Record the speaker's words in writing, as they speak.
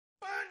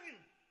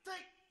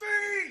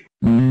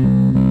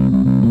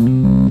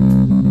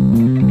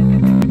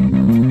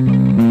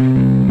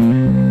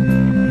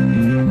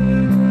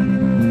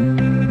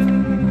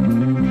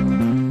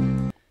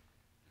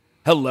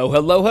Hello,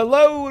 hello,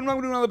 hello, and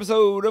welcome to another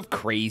episode of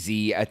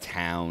Crazy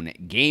Town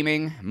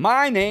Gaming.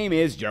 My name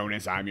is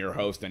Jonas, I'm your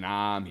host, and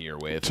I'm here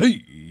with...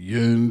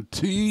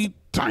 TNT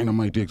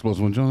Dinomight, the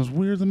Explosive One. Jonas,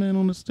 we're the men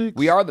on the sticks.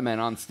 We are the men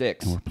on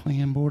sticks. And we're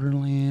playing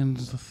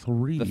Borderlands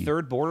 3. The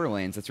third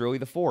Borderlands, that's really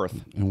the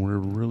fourth. And we're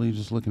really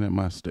just looking at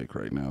my stick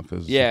right now,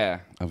 because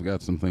I've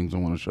got some things I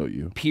want to show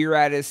you. Peer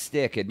at his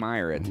stick,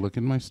 admire it. Look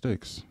at my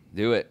sticks.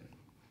 Do it.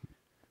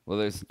 Well,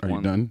 there's Are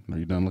you done? Are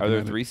you done looking Are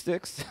there at three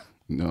sticks?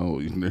 No,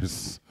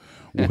 there's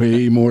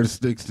way more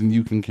sticks than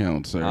you can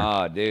count, sir.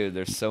 Oh, dude,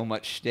 there's so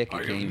much stick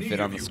it can't even fit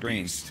on the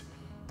screen.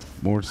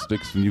 More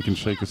sticks than you can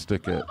shake a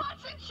stick at.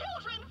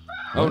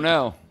 Oh,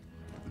 no.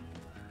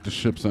 The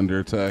ship's under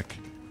attack.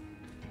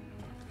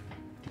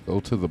 Go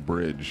to the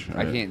bridge.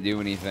 I can't do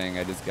anything.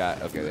 I just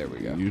got... Okay, there we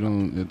go. You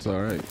don't... It's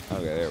all right.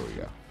 Okay, there we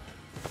go.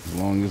 As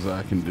long as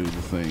I can do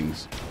the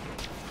things.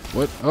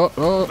 What?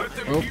 Oh,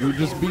 we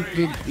just beat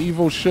the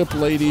evil ship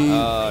lady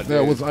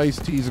that was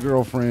Ice-T's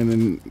girlfriend,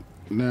 and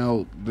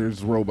now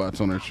there's robots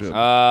on her ship.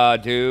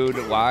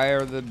 Dude, why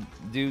are the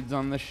dudes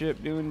on the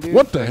ship doing dude?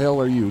 What the hell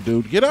are you,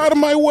 dude? Get out of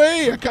my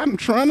way! I'm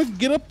trying to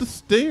get up the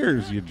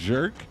stairs, you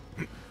jerk.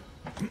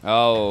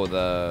 Oh,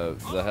 the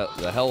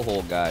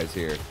hellhole guys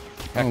here.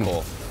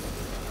 Heckhole.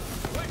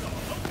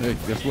 Hey,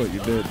 guess what?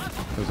 You're dead,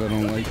 because I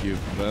don't like you.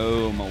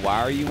 Boom.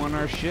 Why are you on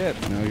our ship?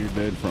 Now you're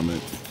dead from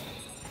it.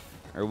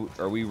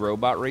 Are we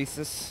robot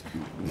racists?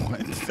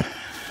 What?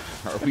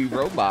 Are we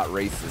robot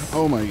racists?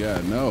 Oh my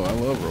god, no. I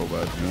love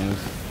robots,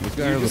 Jonas.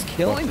 You're just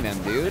killing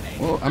them, dude.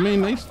 Well, I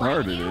mean, they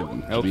started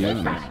it, to be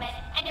honest.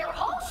 And your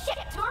whole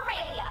ship to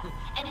Aurelia.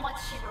 And once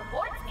she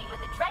rewards me with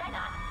a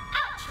dreadnought,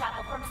 I'll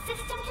travel from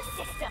system to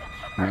system,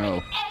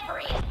 harming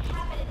every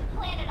inhabited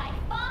planet I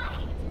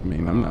find. I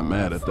mean, I'm not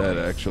mad at that,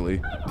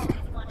 actually.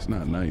 It's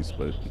not nice,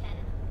 but...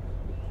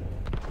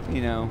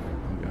 You know.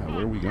 Oh god,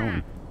 where are we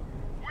going?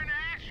 We're in an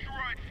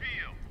asteroid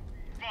field.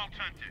 Vault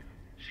Hunter,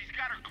 she's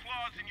got her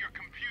claws in your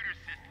computer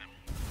system.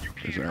 You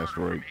can't There's an hurt her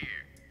asteroid. from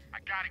here. I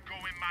gotta go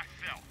in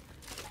myself.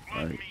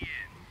 Plug Right. me in.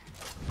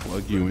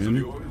 Plug you in.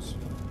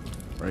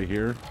 Right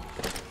here.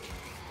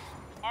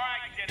 All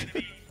right,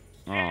 Genevieve.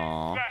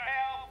 Aww. Get the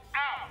hell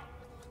out.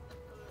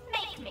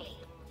 Make me.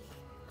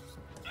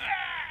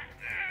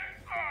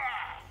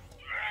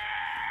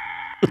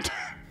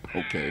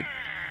 Okay. Is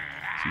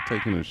he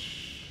taking a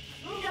shoot?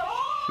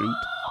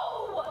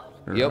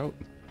 Her Yep. out?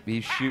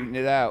 He's shooting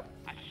it out.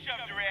 I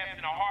shoved her ass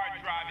in a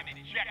hard drive and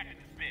ejected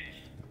the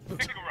bitch.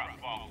 Pick her up,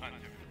 Vault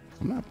Hunter.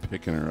 I'm not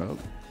picking her up.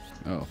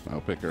 Oh,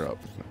 I'll pick her up.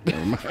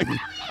 Never mind.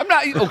 I'm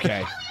not...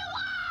 Okay.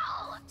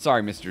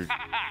 Sorry, Mr.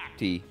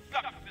 T.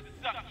 Sucks to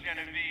suck,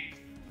 Genevieve.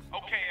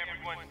 Okay,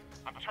 everyone.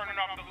 I'm turning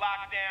off the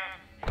lockdown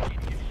and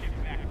getting your shit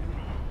back to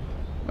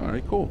normal. All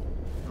right, cool.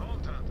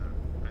 Vault Hunter,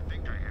 I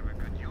think I have a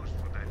good use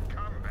for that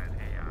combat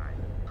AI.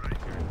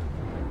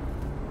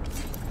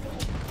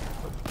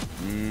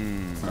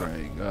 All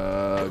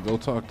right, go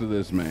talk to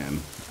this man.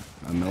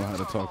 I know how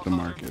to talk to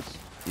Marcus.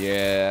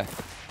 Yeah.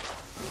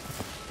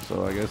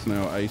 So I guess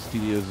now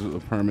Ice-T is a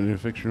permanent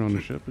fixture on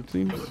the ship, it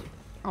seems.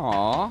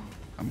 Aw.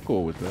 I'm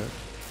cool with that.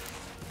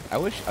 I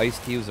wish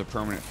Ice-T was a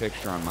permanent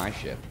fixture on my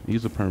ship.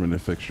 He's a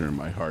permanent fixture in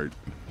my heart.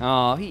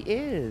 Oh, he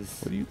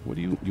is. What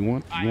do you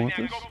want All right, now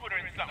this? go put her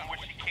in something where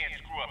she can't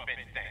screw up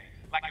anything.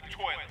 Like a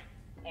toilet.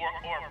 Or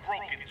a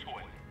broken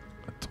toilet.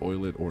 A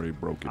toilet or a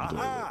broken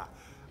toilet? Aha!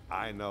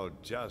 I know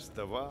just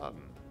the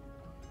one.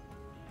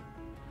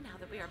 Now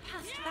that we are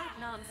past that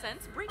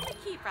nonsense, bring the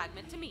key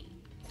fragment to me.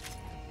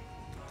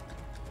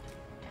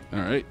 All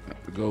right,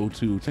 go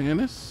to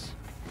Tanis.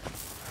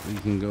 We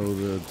can go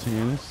to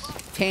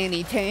Tanis.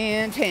 Tanny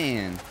Tan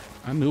Tan.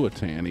 I knew a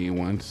Tanny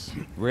once.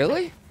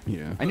 Really?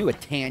 Yeah. I knew a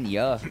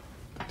Tanya.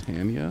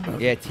 Tanya?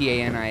 Yeah,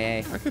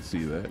 T-A-N-I-A. I could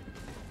see that.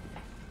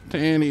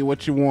 Tanny,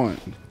 what you want?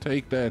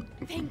 Take that.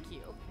 Thank you.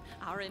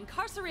 Our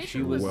incarceration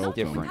She was not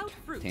different, without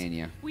fruit.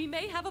 Tanya. We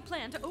may have a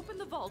plan to open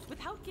the vault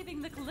without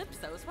giving the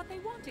Calypsos what they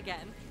want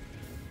again.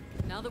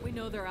 Now that we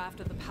know they're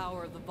after the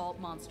power of the vault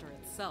monster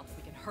itself,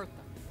 we can hurt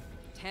them.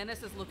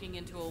 Tanis is looking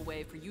into a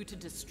way for you to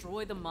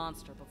destroy the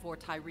monster before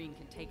Tyreen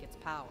can take its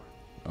power.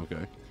 Okay.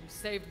 You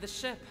saved the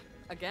ship.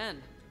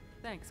 Again.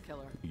 Thanks,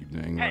 Killer. You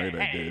dang right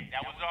I did.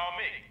 That was all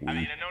me. I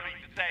mean, I know that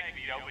you thank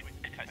me, though,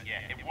 but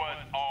yeah, it was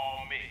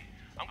all me.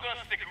 I'm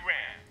gonna stick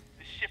around.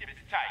 The ship is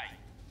tight.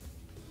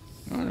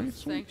 All right,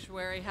 sweet.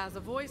 Sanctuary has a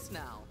voice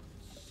now.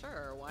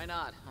 Sure, why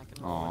not? I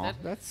can roll Aw, with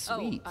it. that's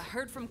sweet. Oh, I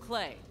heard from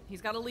Clay.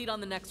 He's got a lead on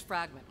the next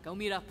fragment. Go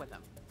meet up with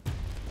him.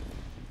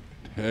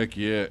 Heck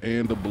yeah,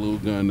 and a blue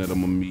gun that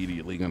I'm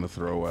immediately gonna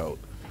throw out.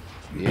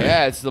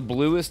 Yeah, it's the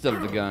bluest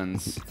of the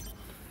guns.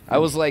 I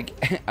was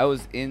like, I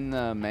was in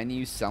the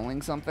menu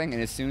selling something,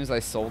 and as soon as I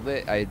sold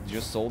it, I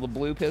just sold a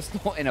blue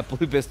pistol, and a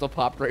blue pistol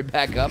popped right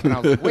back up, and I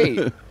was like,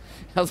 wait.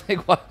 I was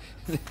like, what?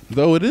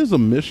 Though it is a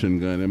mission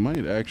gun, it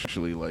might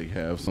actually like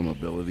have some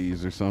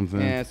abilities or something.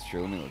 Yeah, that's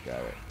true. Let me look at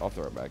it. I'll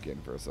throw it back in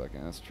for a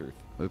second. That's truth.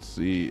 Let's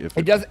see if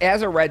It does. It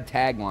has a red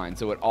tagline,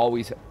 so it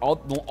always all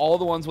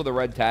the ones with a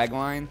red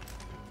tagline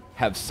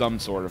have some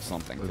sort of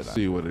something to them. Let's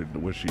see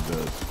what she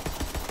does.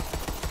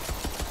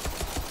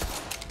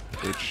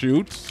 It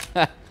shoots.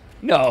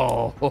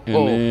 No.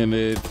 And then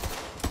it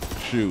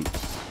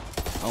shoots.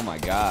 Oh my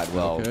God.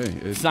 Well,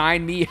 okay,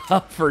 sign me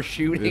up for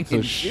shooting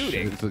and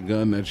shooting. It's a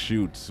gun that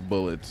shoots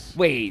bullets.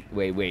 Wait.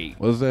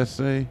 What does that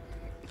say?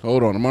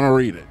 Hold on, I'm gonna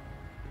read it.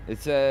 It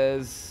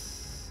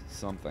says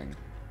something.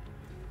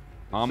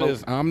 It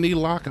says Omni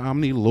Lock,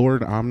 Omni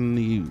Lord,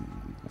 Omni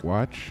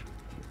Watch.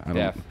 I don't.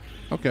 Def.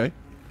 Okay.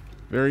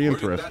 Very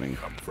interesting.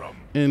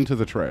 Into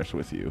the trash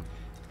with you.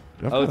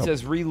 Oh, it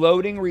says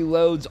reloading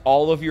reloads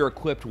all of your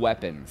equipped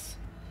weapons.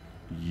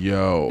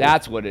 Yo.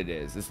 That's what it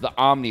is. It's the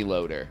Omni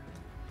Loader.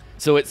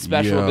 So it's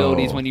special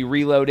abilities. When you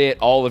reload it,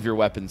 all of your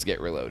weapons get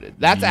reloaded.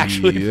 That's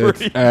actually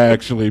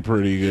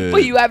pretty good.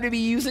 But you have to be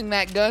using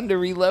that gun to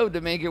reload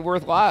to make it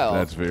worthwhile.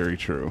 That's very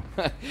true.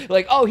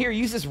 Like, oh, here,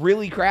 use this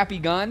really crappy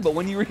gun, but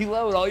when you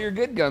reload, all your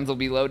good guns will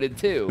be loaded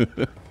too.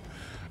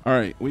 All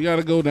right, we got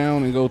to go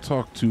down and go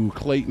talk to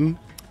Clayton.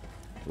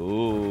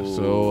 Ooh.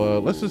 So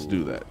let's just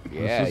do that.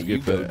 Yeah, let's you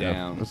go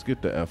down. Let's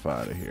get the F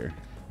out of here.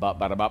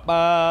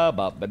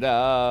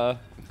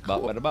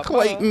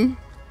 Clayton.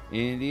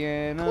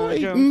 Indiana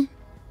Jones.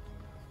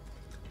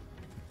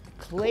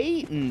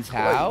 Clayton's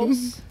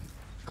house?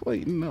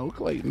 Clayton. All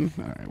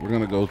right, we're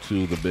going to go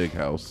to the big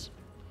house.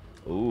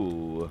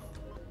 Ooh.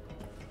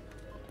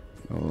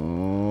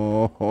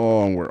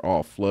 Oh, and we're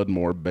off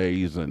Floodmore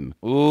Basin.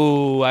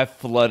 Ooh, I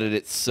flooded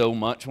it so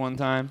much one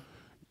time.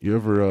 You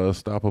ever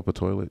stop up a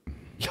toilet?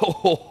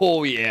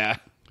 Oh, yeah.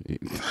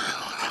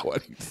 Why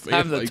do you say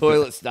I'm the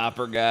toilet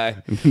stopper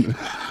guy.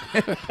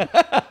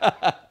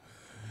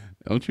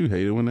 Don't you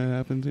hate it when that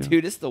happens? Yeah?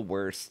 Dude, it's the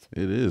worst.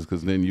 It is,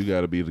 because then you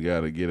got to be the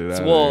guy to get it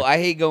out. Well, I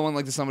hate going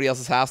like to somebody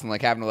else's house and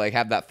like having to like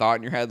have that thought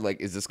in your head,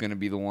 like, is this going to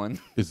be the one?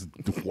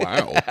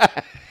 Wow.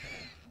 I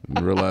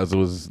didn't realize it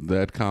was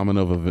that common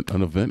of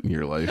an event in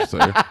your life,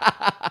 sir.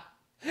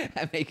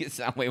 I make it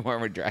sound way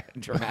more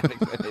dramatic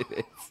than it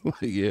is.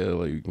 Yeah,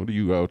 like, what are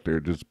you out there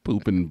just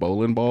pooping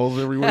bowling balls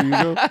everywhere you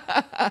go?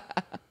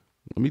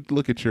 Let me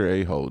look at your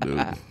a-hole,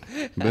 dude.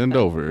 Bend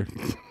over.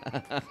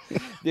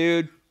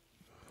 Dude,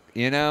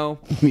 you know,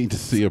 need to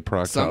see a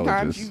proctologist.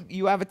 Sometimes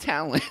you have a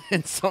talent,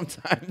 and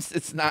sometimes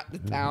it's not the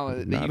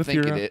talent that you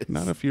think it is.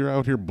 Not if you're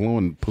out here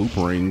blowing poop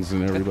rings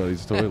in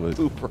everybody's toilet.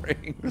 Poop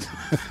rings.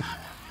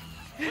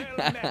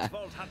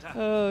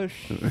 Oh,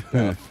 shit.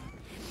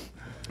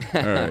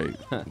 All right.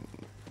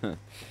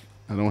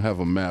 I don't have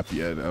a map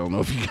yet. I don't know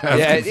if you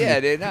guys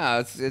can see.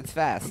 No, it's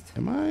fast.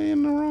 Am I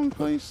in the wrong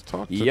place?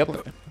 Talk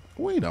to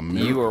Wait a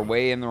minute. You are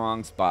way in the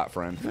wrong spot,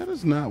 friend. That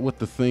is not what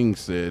the thing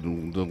said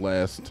the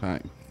last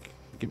time.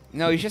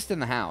 No, he's just in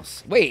the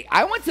house. Wait,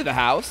 I went to the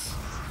house.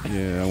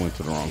 Yeah, I went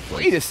to the wrong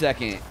place. Wait a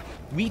second.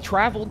 We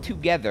traveled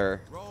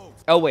together.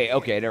 Oh, wait,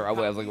 okay. There, I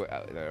was like,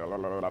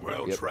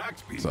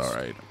 it's all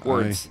right.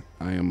 Words.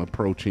 I am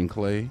approaching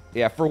Clay.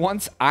 Yeah, for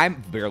once,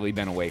 I've barely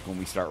been awake when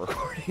we start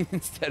recording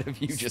instead of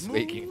you just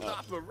waking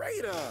up.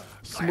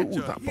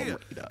 Smooth operator.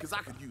 Because I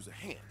could use a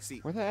hand. See,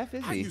 Where the F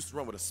is I he? used to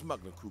run with a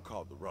smuggling crew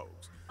called the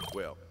Rogues.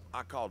 Well,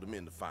 I called them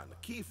in to find the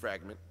key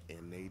fragment,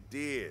 and they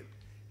did.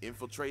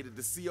 Infiltrated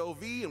the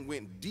COV and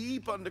went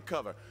deep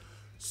undercover.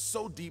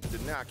 So deep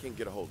that now I can't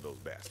get a hold of those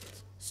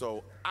bastards.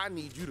 So I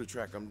need you to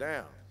track them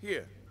down.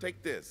 Here,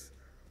 take this.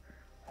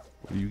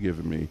 What are you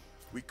giving me?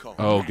 We call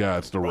Oh, God,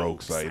 it's the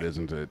rogue site,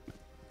 isn't it?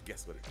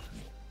 Guess what it is?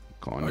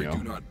 Conyo. I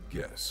do not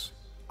guess.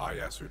 I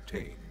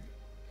ascertain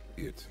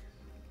it.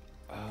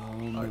 I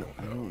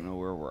don't know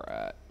where we're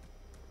at.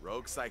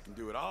 Rogue site can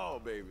do it all,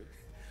 baby.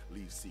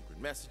 Leave secret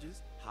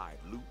messages, hide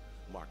loot,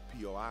 mark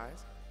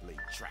POIs, lay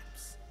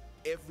traps.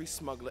 Every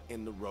smuggler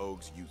in the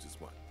Rogues uses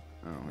one.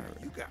 Oh, Now,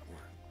 you got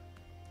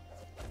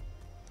one.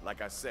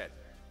 Like I said,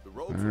 the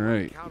Rogues All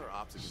right. counter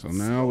ops against So the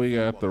now we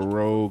COV got the while looking for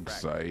rogue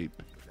fragment. site.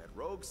 That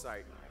rogue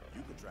site,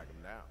 you can track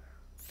them down.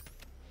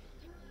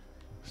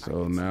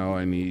 So now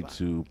I need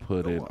to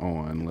put it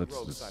on. Let's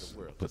just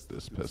put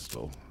this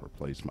pistol.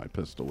 Replace my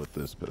pistol with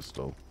this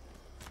pistol.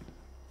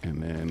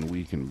 And then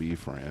we can be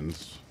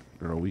friends.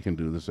 Girl, we can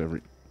do this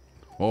every...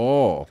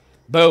 Oh!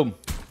 Boom.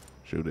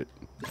 Shoot it.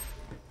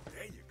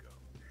 There you go.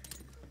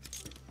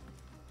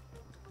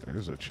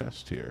 There's a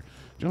chest here.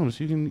 Jonas,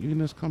 you can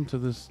just come to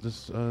this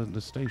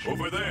station.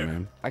 Over there.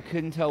 Man. I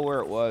couldn't tell where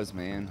it was,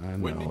 man. I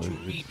know. When did you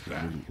eat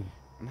that?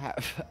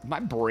 My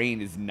brain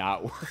is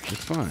not working.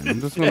 It's fine.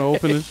 I'm just gonna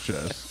open his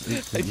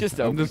chest. I just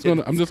I'm just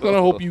gonna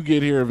hope you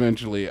get here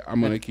eventually. I'm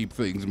gonna keep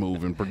things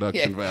moving,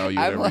 production value,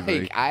 I'm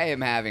everything. like, I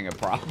am having a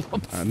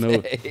problem. I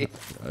know. Today.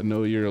 I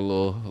know you're a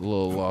little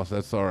lost.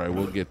 That's all right.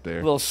 We'll get there.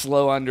 A little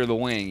slow under the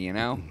wing, you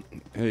know.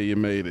 Hey, you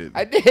made it.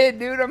 I did,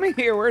 dude. I'm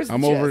here. Where's the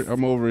chest?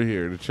 I'm over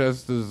here. The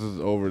chest is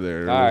over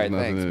there. All right, There's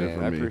nothing thanks, in it man.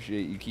 for I me.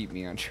 appreciate you keep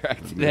me on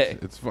track today.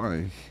 It's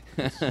fine.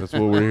 That's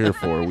what we're here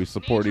for. We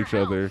support each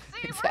other.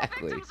 See,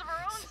 Exactly. we're victims of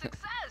our own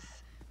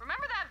success.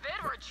 Remember that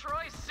vid where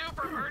Troy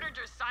super murdered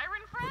your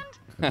siren friend?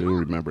 I do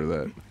remember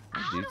that.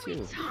 How do do we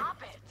too. top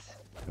it?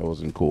 That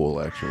wasn't cool,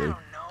 actually.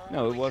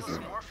 No, it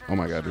wasn't. Oh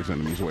my God, there's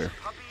enemies where?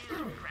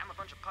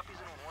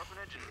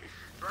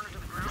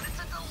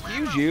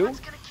 Excuse you. What's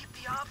gonna keep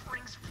the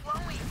offerings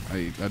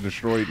flowing? I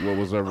destroyed what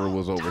was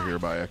over here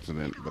by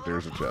accident, but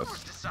there's a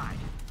chest. A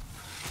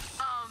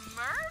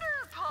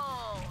murder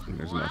pole.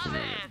 There's Love nothing in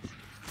it.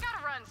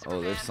 Gotta run,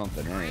 Oh, there's Superman.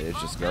 something in it.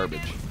 It's just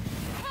garbage.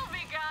 We'll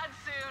be gone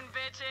soon,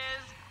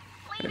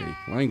 bitches.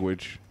 Hey,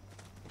 language,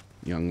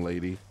 young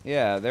lady.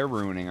 Yeah, they're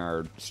ruining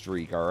our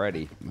streak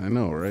already. I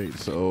know, right?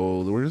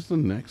 So where's the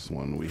next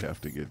one we have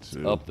to get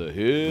to? Up the It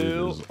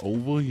hill. is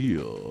over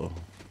here.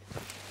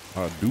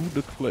 I do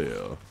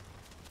declare,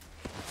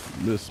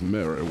 Miss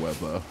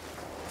Merriweather,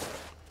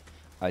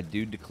 I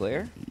do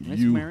declare, Miss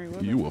you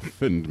Merriweather.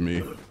 offend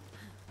me.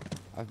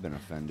 I've been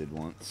offended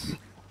once.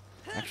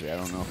 Actually, I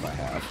don't know if I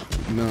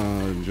have.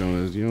 No,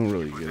 Jonas, you don't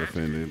really get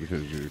offended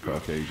because you're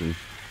Caucasian.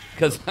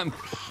 Because I'm.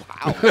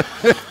 Wow.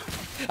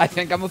 I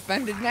think I'm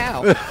offended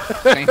now.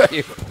 Thank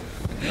you.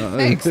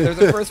 Thanks. There's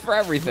a first for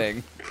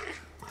everything.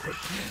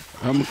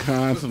 I'm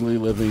constantly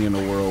living in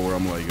a world where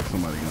I'm like, is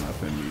somebody gonna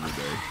offend me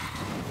today?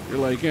 You're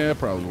like, yeah, I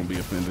probably won't be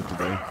offended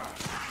today.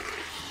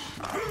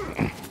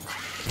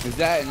 Is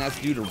that, and that's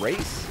due to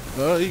race?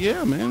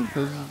 Yeah, man,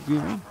 because, you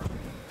know,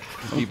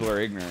 People are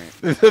ignorant.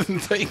 it doesn't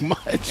take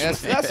much.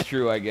 That's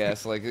true, I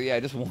guess. Like, yeah,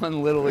 just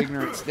one little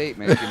ignorant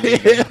statement can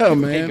make, Yeah,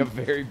 can man. make a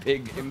very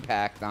big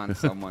impact on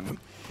someone.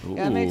 Yeah,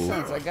 that makes Ooh.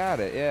 sense. I got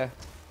it. Yeah.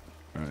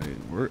 All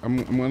right,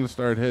 I'm gonna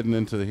start heading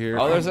into here.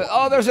 Oh,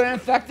 there's an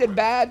infected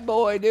bad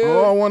boy, dude.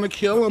 Oh, I want to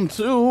kill him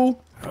too.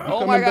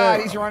 Oh my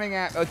God, he's running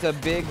at. Oh, it's a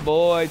big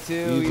boy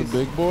too. He's a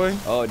big boy.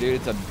 Oh,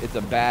 dude, it's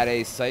a bad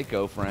A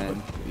psycho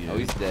friend. Yeah. Oh,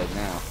 he's dead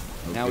now.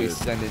 Oh, Now he's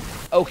good. sending.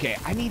 Okay,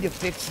 I need to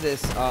fix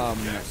this.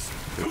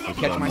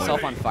 Catch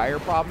myself on fire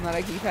problem that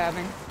I keep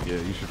having. Yeah,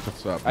 you should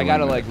stop. I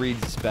gotta doing like that.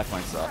 re-spec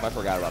myself. I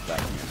forgot about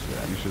that from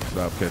yesterday. You should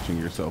stop catching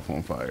yourself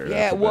on fire. Yeah,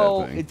 That's a bad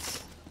well, thing.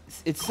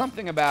 it's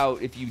something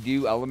about if you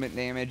do element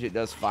damage, it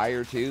does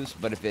fire too.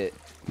 But if it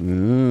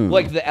Mm.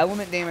 like the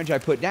element damage I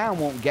put down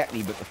won't get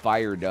me, but the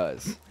fire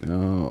does.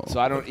 No. So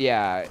I don't.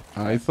 Yeah,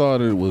 I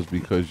thought it was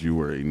because you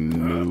were a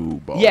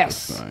noob all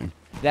Yes. this time.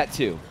 that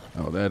too.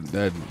 Oh,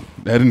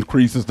 that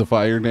increases the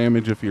fire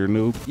damage if you're a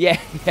noob. Yeah,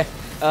 yeah.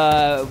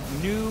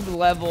 Noob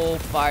level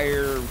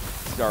fire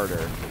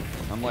starter.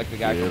 I'm like the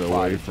guy Get from away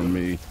Prodigy. from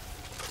me.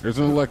 There's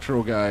an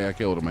electro guy. I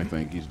killed him. I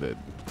think he's dead.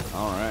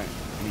 All right.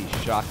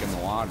 He's shocking the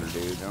water,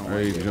 dude. Don't All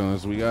right, like it.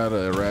 Jonas, we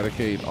gotta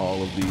eradicate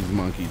all of these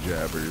monkey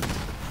jabbers.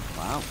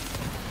 Wow.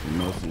 You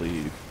must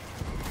leave.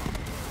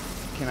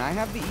 Can I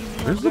have the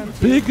easy There's a ones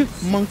then, too? big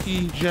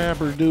monkey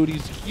jabber, dude.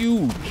 He's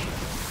huge.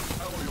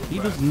 He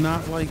does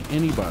not like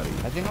anybody.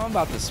 I think I'm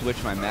about to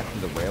switch my mech to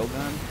the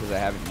railgun because I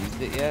haven't used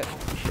it yet.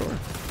 Sure.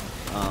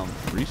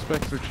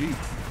 Respecs are cheap.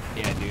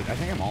 Yeah, dude. I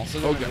think I'm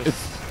also gonna Okay.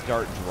 just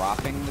start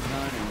dropping the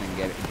gun and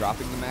then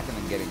dropping the mech and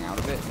then getting out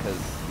of it because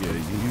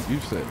Yeah,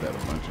 you've said that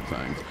a bunch of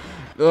times.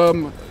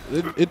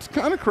 It's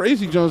kind of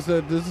crazy, Jones,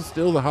 that this is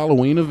still the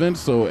Halloween event,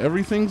 so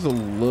everything's a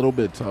little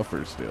bit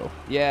tougher still.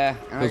 yeah,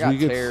 and I 'Cause got we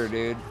get tear,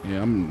 dude.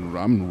 Yeah,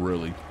 I'm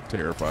really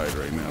terrified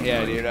right now. Yeah,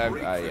 Like, dude.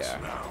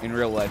 Yeah, in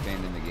real life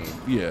and in the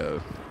game. Yeah.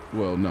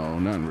 Well, no,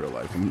 not in real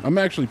life. I'm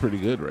actually pretty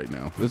good right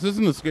now. This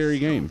isn't a scary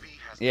game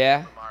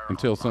Yeah,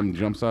 until something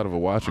jumps out of a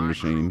washing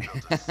machine.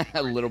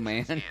 little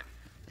man.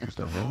 What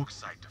the hell?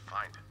 Site to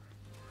find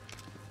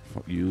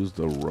it. Use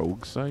the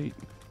rogue site?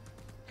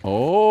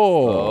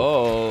 Oh,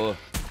 Oh,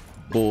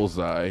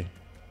 bullseye.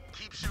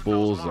 Keep shooting those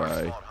Bullseye.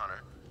 marks, Vault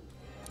Hunter.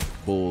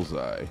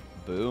 Bullseye.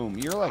 boom!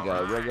 You're like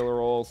a regular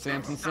old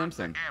Samson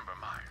Simpson. Amber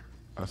Mire.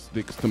 I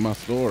sticks to my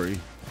story.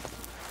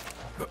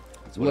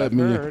 That's what I've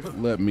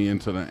heard. Let me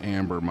into the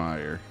amber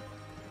mire.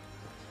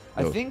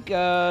 I Oh. think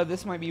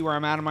this might be where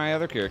I'm at of my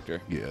other character.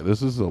 Yeah,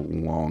 this is a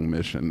long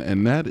mission,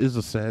 and that is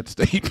a sad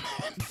statement.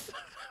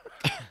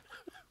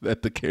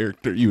 That the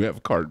character you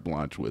have carte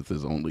blanche with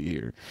is only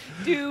here.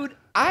 Dude,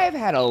 I've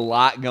had a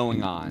lot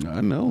going on. I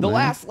know, The man.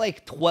 last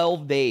like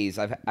 12 days,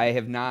 I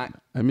have not.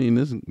 I mean,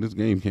 this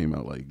game came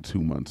out like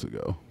 2 months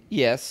ago.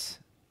 Yes,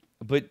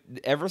 but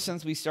ever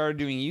since we started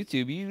doing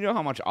YouTube, you know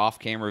how much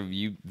off-camera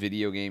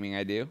video gaming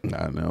I do.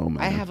 I know, man.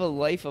 I have a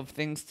life of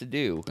things to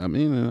do. I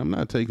mean, and I'm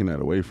not taking that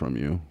away from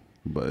you,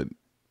 but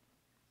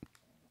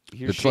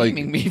You're it's like-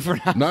 shaming me for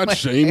not. not playing.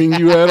 shaming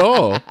you at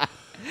all.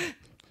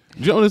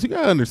 Jonas, you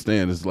gotta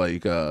understand, it's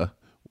like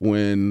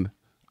when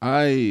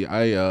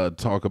I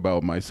talk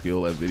about my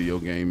skill at video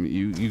game,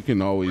 you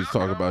can always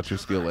talk about your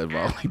skill at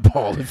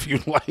volleyball if you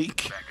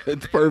like.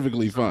 It's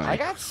perfectly fine. I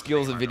got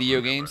skills at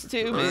video games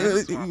too,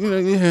 man. You know,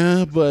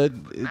 yeah, but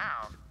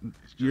Now,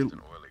 it's your just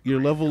an oily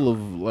your level of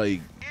like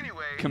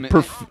Anyway,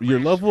 Commitment. your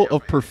level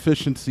of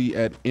proficiency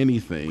at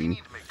anything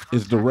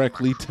is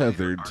directly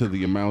tethered to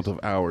the amount of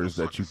hours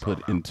that you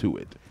put into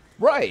it.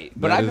 Right,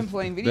 but That I've is- been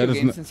playing that video is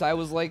games not- since I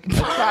was like a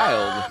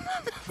child.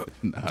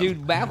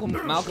 Dude, Malcolm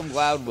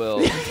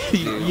Gladwell.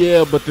 Dude.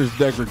 Yeah, but there's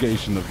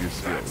degradation of your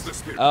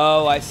skills.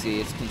 Oh, I see.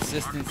 It's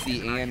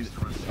consistency and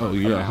Oh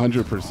yeah,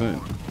 100%.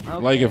 Okay.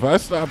 Like if I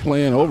stop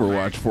playing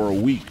Overwatch for a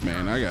week,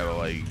 man, I gotta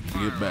like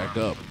get back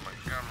up.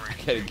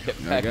 gotta get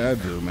I back. gotta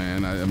do,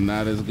 man. I'm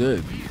not as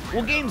good.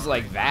 Well, games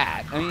like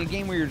that. I mean, a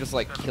game where you're just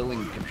like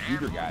killing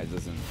computer guys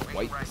isn't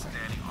quite the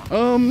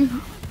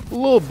same. A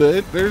little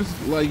bit. There's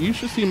like you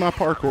should see my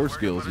parkour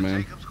skills,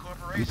 man.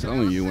 I'm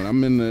telling you, when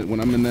I'm in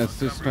that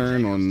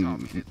cistern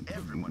on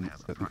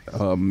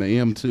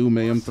Mayhem 2,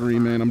 Mayhem 3,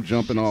 man, I'm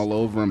jumping all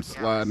over. I'm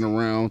sliding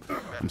around.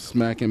 I'm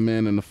smacking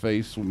men in the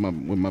face with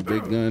my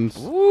big guns.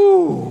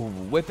 Ooh,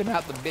 whipping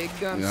out the big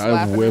guns. Yeah, I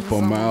slapping whip into them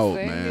someone's out,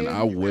 thing, man. dude.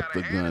 I whip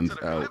the guns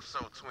out.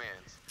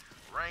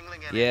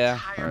 Yeah,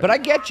 but I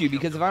get you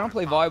because if I don't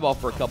play volleyball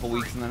for a couple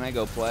weeks and then I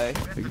go play,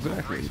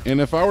 Exactly. And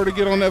if I were to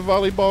get on that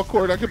volleyball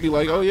court, I could be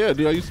like, oh yeah,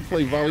 dude, I used to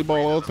play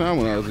volleyball all the time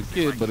when I was a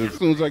kid. But as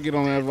soon as I get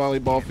on that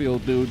volleyball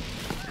field, dude,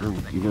 or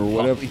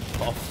whatever,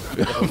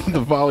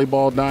 the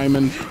volleyball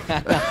diamond,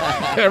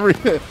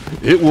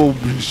 it will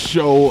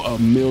show a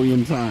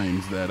million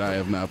times that I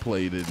have not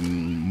played it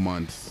in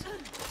months.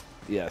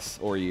 yes,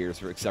 or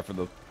years, except for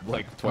the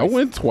like I twice.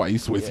 went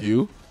twice with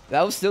you.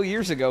 That was still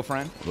years ago,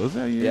 friend. Was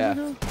that years Yeah.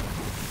 ago?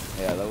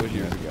 Yeah, that was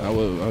years I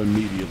ago.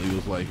 immediately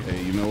was like,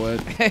 hey, you know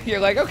what?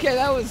 You're like, okay,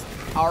 that was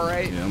all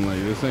right. Yeah, I'm like,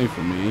 this ain't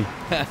for me.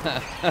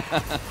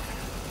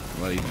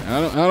 Like, I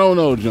don't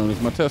know,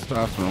 Jonas. My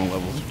testosterone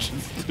levels are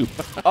just too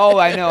high. Oh,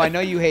 I know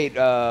you hate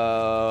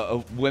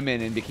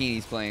women in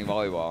bikinis playing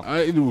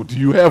volleyball. Do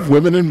you have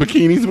women in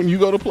bikinis when you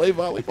go to play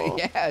volleyball?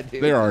 Yeah,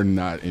 dude. There are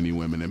not any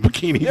women in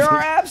bikinis. There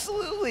are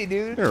absolutely,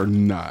 dude. There are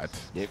not.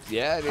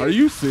 Yeah, dude. Are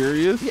you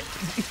serious?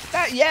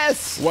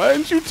 Yes. Why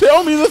didn't you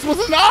tell me this was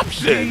an Do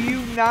option?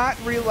 you not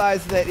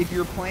realize that if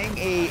you're playing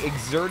a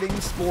exerting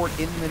sport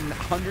in the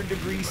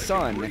 100-degree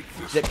sun,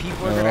 that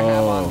people are gonna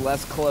have on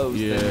less clothes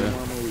than they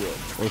normally would?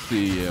 Well,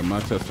 see, yeah, my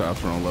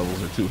testosterone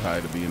levels are too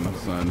high to be in the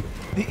sun.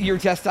 Your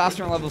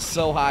testosterone level's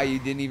so high you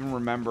didn't even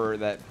remember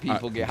that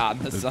people get hot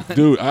in the sun.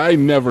 Dude, I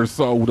never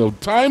saw the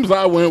times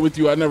I went with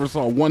you. I never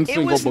saw one it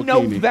single was bikini.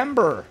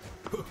 November.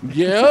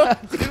 Yeah.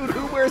 Dude,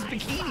 who wears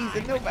bikinis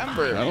in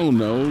November? I don't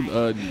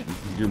know.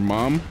 Your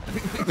mom?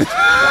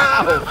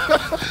 Wow.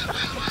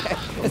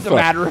 As a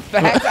matter of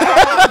fact,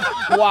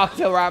 I walked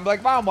around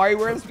like, Mom, why are you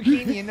wearing this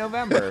bikini in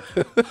November?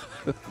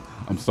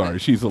 I'm sorry.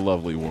 She's a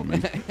lovely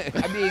woman.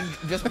 I mean,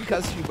 just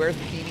because she wears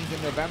bikinis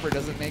in November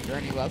doesn't make her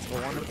any less of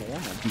a wonderful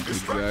woman.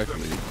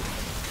 Exactly.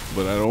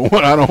 But I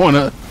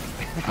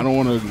don't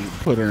want to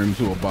put her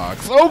into a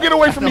box. Oh, get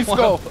away from me,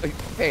 Skull!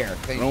 Fair.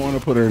 I don't want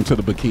to put her into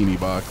the bikini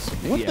box.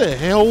 What the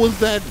hell was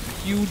that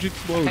huge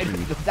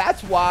explosion?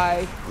 That's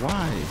why.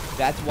 Why?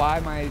 That's why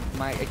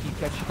I keep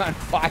catching on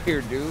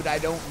fire, dude. I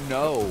don't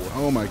know.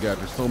 Oh my God!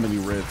 There's so many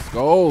red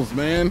skulls,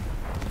 man.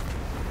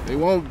 They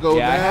won't go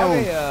Yeah, down.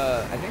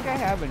 I think I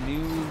have a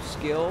new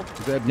skill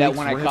That that makes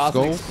when I red cause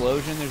an skulls?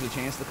 explosion, there's a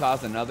chance to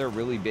cause another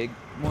really big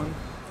one.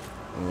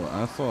 Well,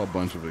 I saw a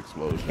bunch of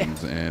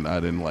explosions and I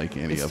didn't like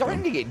any It's of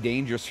starting them. to get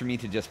dangerous for me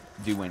to just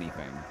do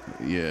anything.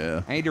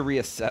 Yeah. I need to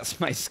reassess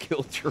my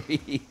skill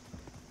tree.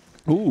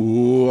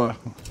 Ooh.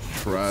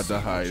 Tried to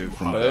hide it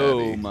from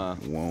Boom.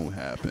 Daddy. Won't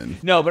happen.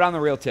 No, but on the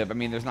real tip, I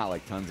mean, there's not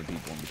like tons of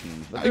people in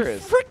bikinis, but there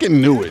is. Freaking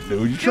knew it, dude.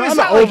 You're Dude, trying it's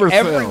to not like oversell.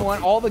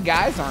 everyone, all the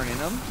guys aren't in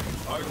them.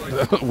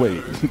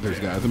 Wait, there's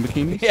guys in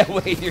bikinis? Yeah,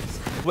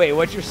 wait,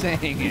 what you're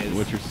saying is.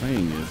 What you're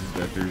saying is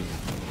that there's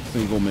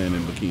single men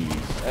in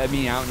bikinis. I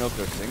mean, I don't know if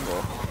they're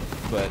single,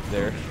 but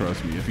they're.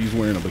 Trust me, if he's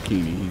wearing a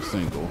bikini, he's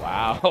single.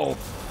 Wow.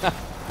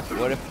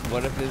 What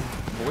if his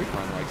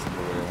boyfriend likes him to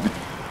wear one?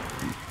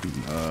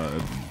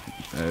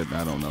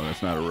 I don't know.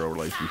 That's not a real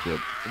relationship.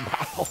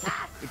 Wow.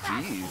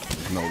 Jeez.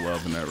 There's no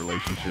love in that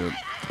relationship.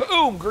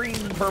 Boom! Green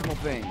and purple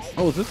things.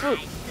 Oh, is this a...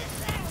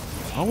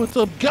 Oh, it's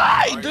a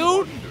guy,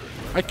 dude!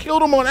 I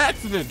killed him on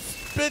accident.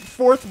 Spit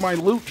forth my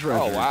loot treasure.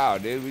 Oh wow,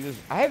 dude!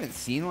 I haven't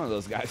seen one of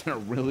those guys in a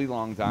really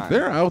long time.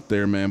 They're out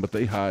there, man, but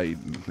they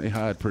hide. They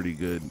hide pretty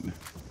good.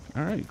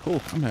 All right,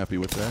 cool. I'm happy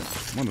with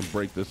that. I'm gonna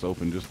break this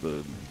open just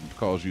to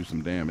cause you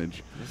some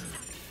damage.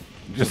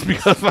 Just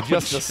because I'm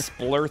just a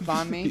splurth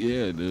on me.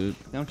 Yeah, dude.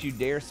 Don't you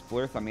dare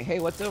splurth on me. Hey,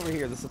 what's over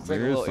here? This looks like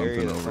a There is little area.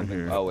 something That's over something.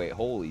 here. Oh wait,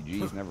 holy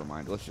jeez, never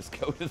mind. Let's just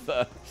go to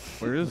the.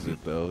 Where is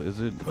it though?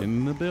 Is it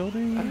in the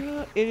building?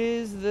 It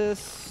is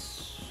this.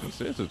 It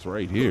says it's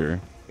right here.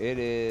 It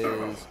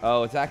is.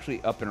 Oh, it's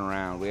actually up and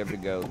around. We have to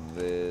go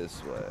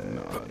this way.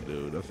 Nah,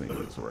 dude, I think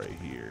it's right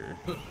here.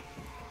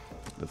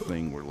 The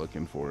thing we're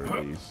looking for,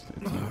 at least.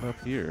 It's not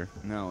up here.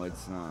 No,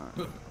 it's not.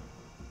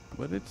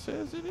 But it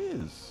says it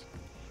is.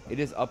 It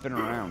is up and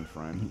around,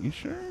 friend. You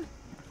sure?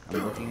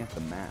 I'm looking at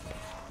the map.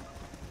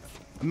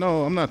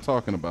 No, I'm not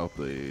talking about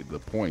the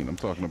point. I'm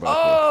talking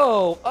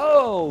about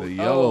the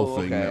yellow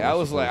thing. Okay. That I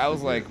was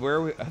like, where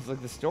are we? I was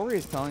like, the story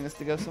is telling us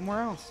to go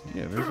somewhere else.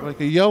 yeah, there's like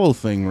a yellow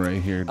thing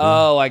right here. Dude.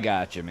 Oh, I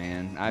got you,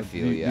 man. I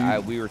feel you-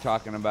 you. We were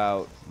talking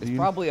about. It's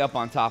probably up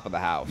on top of the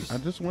house. I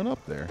just went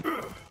up there.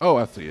 Oh,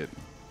 I see it.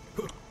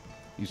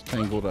 He's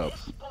tangled up.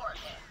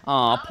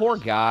 Aw, poor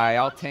guy,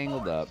 all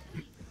tangled up.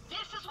 This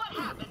is what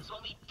happens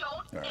when we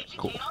don't Alright, educate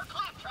cool. our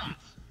claptrap.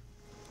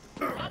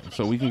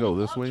 So we can go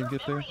this way and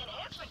get there?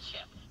 Enhancement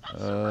chip.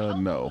 That's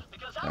No.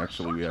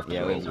 Actually, we have to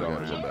Yeah, go. we We have to go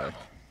gotta go around. back.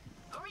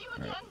 Who are you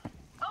again?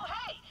 Oh,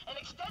 hey, an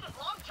extended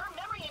long-term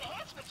memory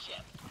enhancement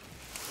chip.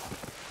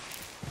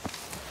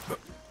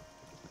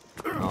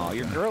 Oh,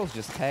 your girl's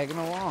just tagging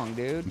along,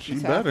 dude. She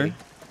She's better. happy.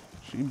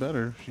 She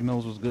better. She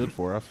knows what's good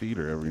for her. I feed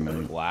her every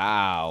night.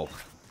 Wow.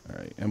 All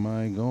right, am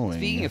I going?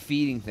 Speaking of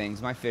feeding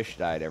things, my fish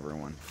died,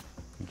 everyone.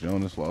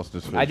 Jonas lost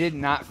his fish. I did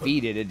not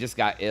feed it. It just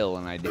got ill,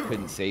 and I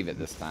couldn't save it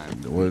this time.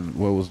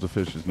 What was the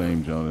fish's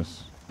name,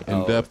 Jonas?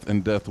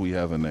 In death, we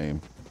have a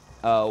name.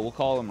 We'll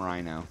call him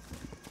Rhino.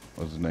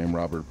 What's his name?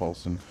 Robert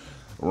Paulson.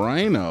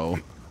 Rhino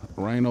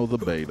the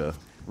beta.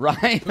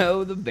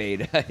 Rhino the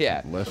beta.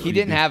 Yeah. He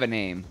didn't have a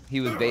name. He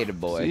was Beta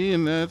Boy. See,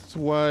 and that's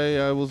why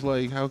I was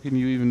like, how can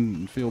you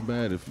even feel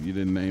bad if you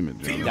didn't name it,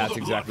 Jonas? That's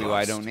exactly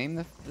why I don't name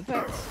the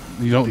pets.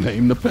 You don't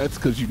name the pets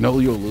because you know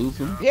you'll lose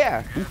them?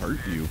 Yeah. Who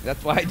hurt you?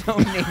 That's why I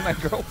don't name my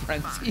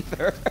girlfriends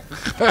either.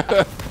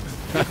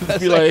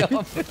 Be like,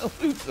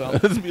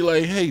 Let's be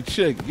like, hey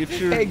chick, get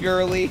your. Hey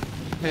girly.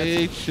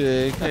 Hey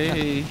chick,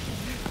 hey.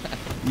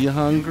 You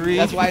hungry?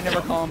 That's why I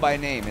never call them by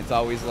name. It's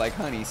always like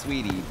honey,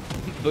 sweetie,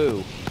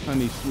 boo.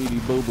 Honey, sweetie,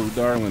 boo boo,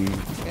 darling.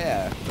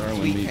 Yeah. Darling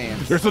Sweet me.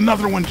 pants. There's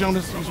another one,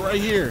 Jonas. He's right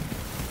here.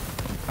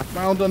 I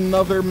found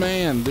another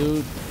man,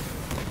 dude.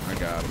 I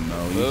got him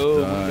though. He's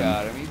Boom, done.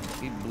 got him.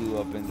 He blew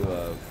up into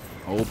a.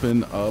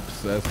 Open up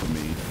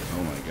sesame.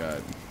 Oh my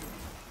god.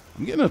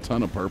 I'm getting a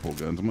ton of purple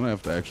guns. I'm gonna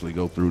have to actually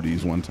go through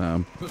these one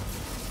time.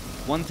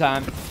 One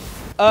time.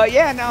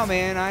 Yeah, no,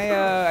 man.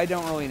 I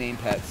don't really name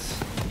pets.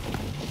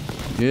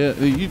 Yeah,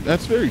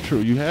 that's very true.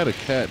 You had a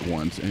cat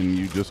once, and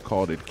you just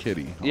called it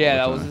Kitty. all Yeah, the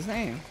that time. was his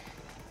name.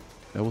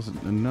 That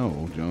wasn't.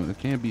 No, Joan. It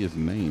can't be his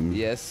name.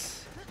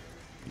 Yes.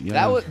 Yeah.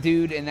 That was,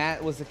 dude, and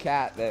that was the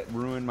cat that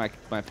ruined my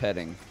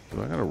petting.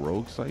 Do I got a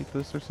rogue site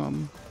this or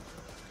something?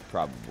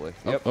 Probably.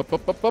 Up,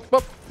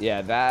 up.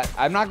 Yeah, that.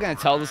 I'm not gonna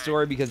tell the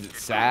story because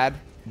it's sad.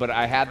 But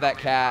I had that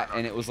cat,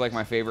 and it was like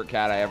my favorite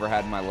cat I ever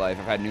had in my life.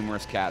 I've had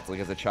numerous cats,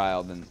 like as a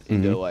child and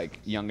into like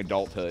young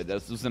adulthood.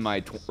 This was in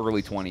my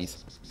early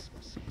 20s,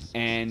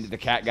 and the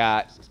cat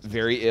got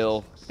very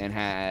ill and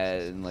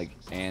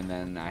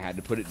then I had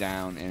to put it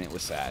down, and it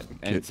was sad.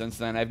 And since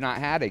then, I've not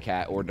had a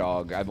cat or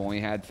dog. I've only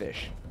had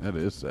fish. That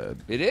is sad.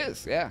 It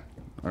is, yeah.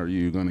 Are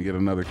you going to get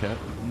another cat?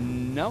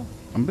 No.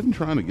 I've been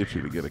trying to get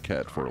you to get a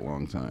cat for a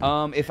long time.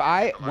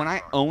 When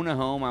I own a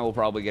home, I will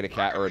probably get a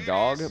cat or a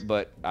dog,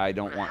 but I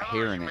don't want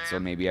hair in it, so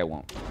maybe I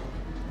won't.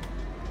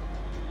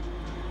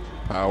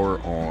 Power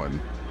on.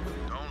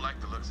 Don't like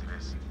the looks of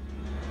this.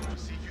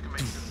 See if you can make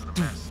sense of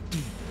the mess.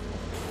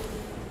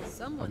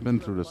 Someone I've been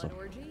threw through a this. blood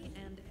orgy,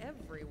 and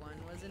everyone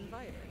was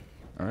invited.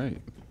 All right.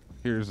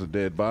 Here's a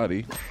dead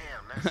body. Damn,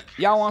 that's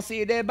the Y'all want to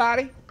see a dead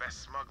body?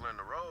 best smuggler in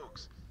the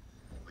rogues.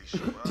 At least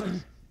she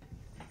was.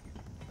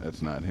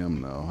 That's not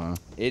him, though, huh?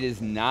 It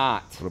is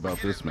not. What about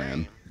Forget this his man?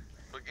 name.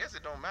 But guess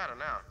it don't matter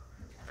now.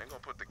 They gonna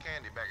put the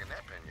candy back in that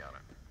pinata.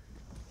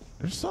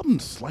 There's something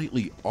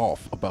slightly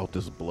off about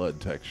this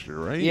blood texture,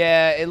 right?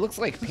 Yeah, it looks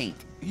like paint.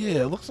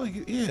 Yeah, it looks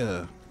like,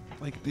 yeah.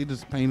 Like they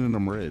just painted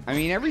them red. I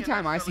mean, every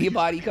time I see a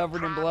body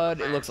covered in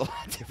blood, it looks a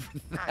lot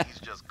different than Now that. he's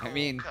just I cold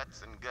mean,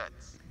 cuts and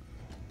guts.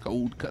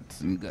 Cold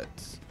cuts and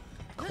guts.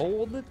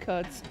 cold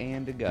cuts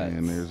and guts.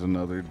 And there's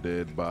another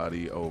dead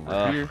body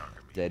over here.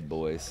 Dead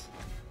boys.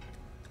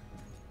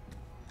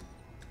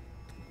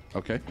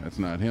 Okay, that's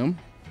not him.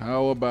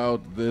 How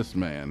about this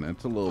man?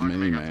 That's a little Hard to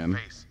mini make out the man.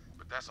 face,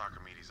 but that's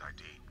Archimedes'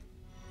 ID.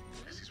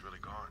 Guess he's really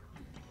gone.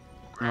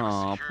 Grab a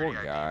Aw, security poor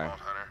ID, guy. Vault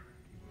Hunter.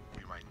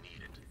 We might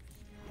need it.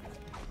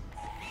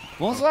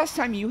 When was the last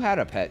time you had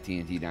a pet,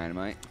 TNT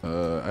Dynamite?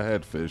 I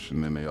had fish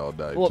and then they all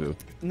died Well, too.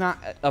 not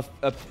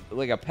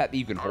like a pet that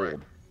you can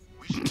hold.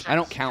 I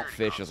don't count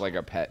fish as like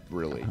a pet,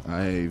 really.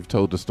 I've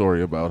told the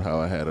story about how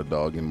I had a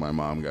dog and my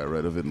mom got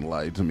rid of it and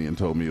lied to me and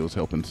told me it was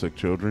helping sick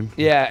children.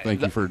 Yeah.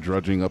 Thank you for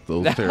drudging up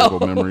those terrible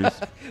memories.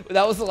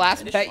 That was the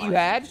last pet you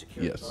had?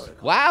 Yes.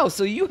 Wow,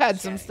 so you had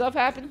some stuff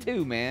happen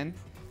too, man.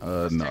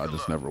 No, I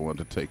just never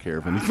wanted to take care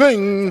of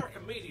anything.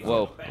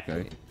 Whoa.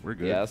 Okay, we're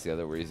good. Yeah, that's the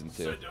other reason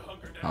too.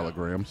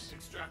 Holograms.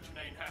 Extraction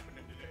ain't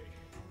happening today.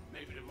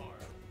 Maybe tomorrow.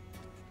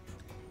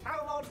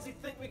 How long does he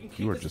think we can keep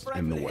You are this just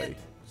in the fragment way. hidden?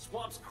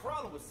 Swamp's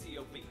crawling with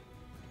COV.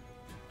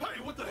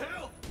 Hey, what the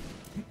hell?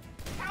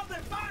 How'd they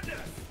find us?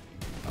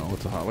 Oh,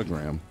 it's a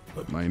hologram.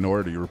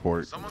 Minority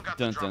Report. Someone got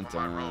Dun, the drop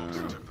dun, on my rogues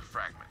and dun. took the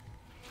fragment.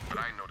 But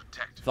I ain't no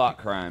detective. Thought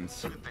crimes.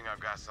 Good thing I've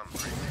got something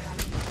for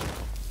you.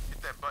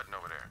 Hit that button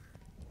over there.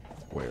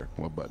 Where?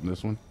 What button?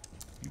 This one?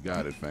 You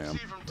got it, fam. See,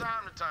 from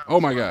time to time, Oh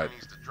my the God. smuggler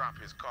needs to drop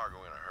his cargo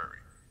in a hurry.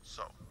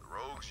 So, the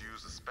rogues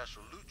use a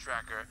special loot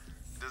tracker.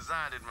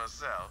 Designed it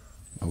myself.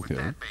 Okay. With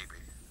that baby,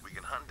 we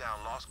can hunt down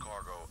lost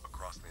cargo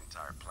across the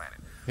entire planet.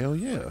 Hell But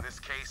yeah. in this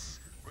case,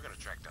 we're gonna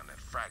track down that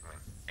fragment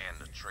and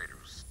the traitor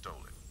who stole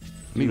it.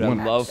 Dude, I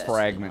love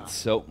fragments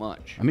so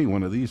much. I need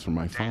one of these for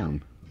my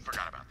phone.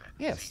 Forgot about that.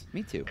 Yes,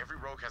 me too. Every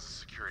rogue has a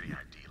security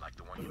ID, like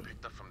the one you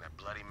picked up from that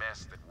bloody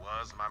mess that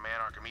was my man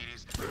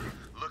Archimedes.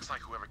 Looks like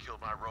whoever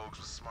killed my rogues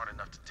was smart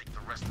enough to take the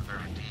rest of their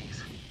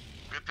IDs.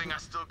 Good thing I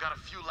still got a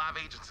few live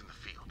agents in the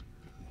field.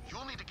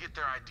 You'll need to get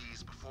their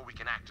IDs before we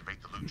can activate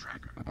the loot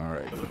tracker. All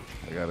right.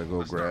 I gotta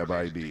go grab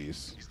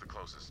IDs. He's the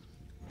closest.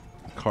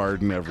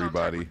 Carding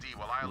everybody.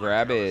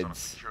 Grab ids.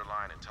 Secure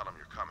line and tell him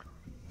you're coming.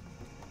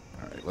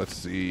 All right. Let's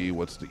see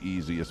what's the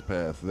easiest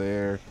path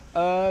there.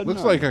 no.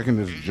 Looks like I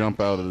can just jump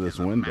out of this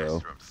window.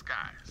 Master of disguise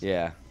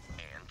Yeah.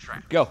 and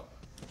trap. Go.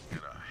 And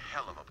a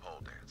hell of a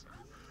pole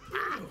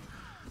dancer.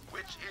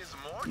 Which is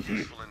more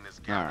useful in this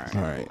game. All right.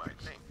 All right. I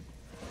think.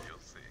 You'll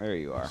see. There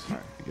you are.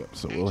 Yep.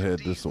 So we'll head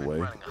this away.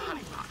 Running a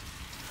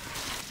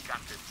honeypot. Got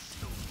them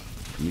still.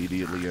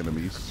 Immediately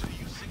enemies. So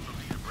you signal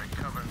me to break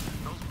cover.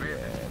 Those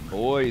Yeah,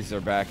 boys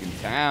are back in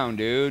town,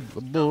 dude.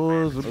 The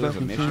boys are There's back a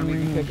in mission we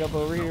can town. pick up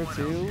over here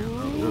too.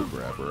 We'll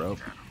grab her up.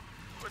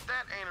 But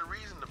that ain't a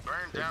reason to burn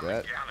Pick down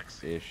that the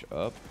galaxy. ish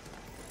up.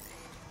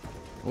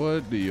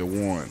 What do you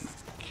want?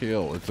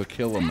 Kill. It's a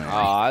killer Oh, man.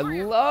 I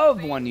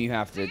love when you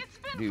have to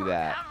do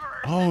that.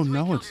 Oh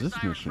no, it's this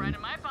mission.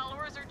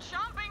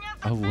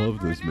 I love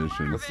this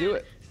mission. Let's do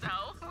it. So,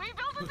 we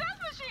built a death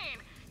machine.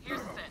 Here's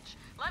the cinch.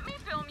 Let me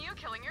film you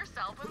killing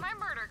yourself with my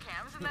murder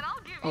cams, and then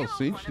I'll give Oh, you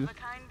see, a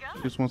one-of-a-kind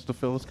gun. just wants to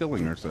fill us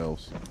killing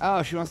ourselves.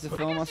 Oh, she wants to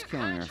film I us guess you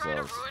killing could try to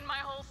ourselves. ruin my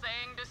whole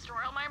thing, destroy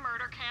all my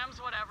murder cams,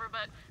 whatever,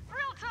 but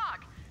real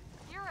talk,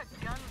 you're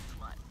a gun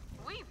slut.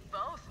 We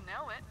both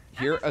know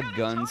it. You're a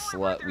gun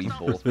slut. We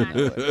both know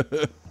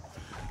it.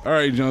 All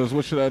right, Jonas,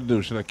 what should I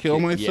do? Should I kill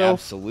Yeah, myself?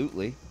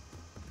 absolutely.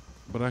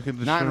 But I could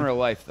destroy. Not in real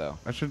life, though.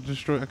 I should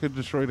destroy. I could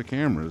destroy the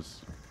cameras,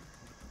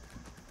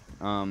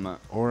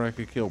 or I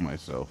could kill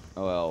myself.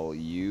 Well,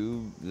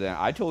 then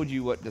I told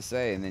you what to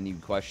say, and then you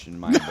questioned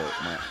my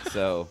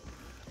so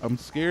I'm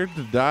scared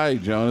to die,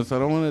 Jonas. I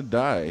don't want to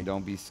die.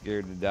 don't be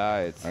scared to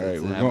die. It's All right,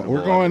 it's we're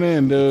inevitable. going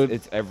in, dude.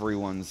 It's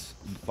everyone's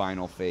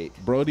final fate.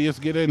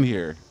 Brodius, get in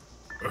here.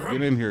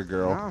 Get in here,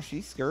 girl. Oh,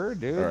 she's scared,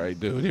 dude. All right,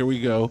 dude. Here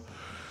we go.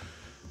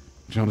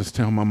 Jonas,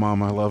 tell my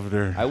mom I loved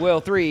her. I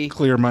will. 3,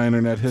 Clear my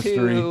internet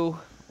history. 2,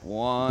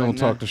 1. Don't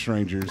talk to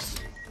strangers.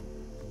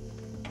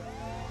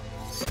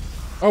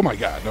 Oh my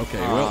God. Okay.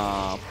 Well,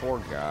 Aw, poor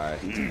guy.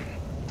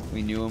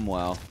 We knew him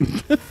well.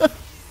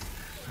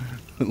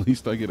 at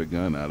least I get a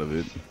gun out of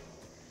it.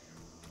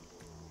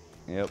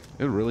 Yep.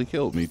 It really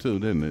killed me too,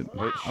 didn't it?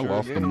 Wow. I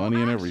lost the did.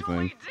 money and Actually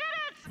everything.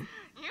 did it!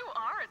 You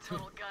are a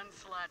total gun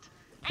slut.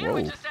 And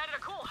we Whoa. just added a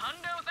cool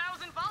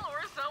 100,000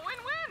 followers, so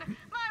win-win.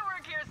 My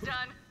work here's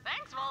done.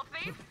 Thanks, Vault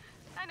Thief.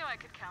 I knew I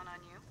could count on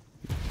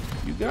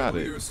you. You got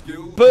Your it.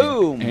 skill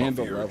Boom! And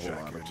a Your level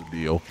jacket. on it.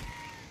 Deal.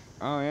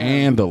 Oh yeah.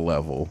 And a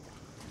level.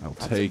 I'll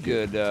That's take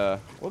a it. good.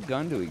 What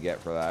gun do we get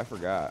for that? I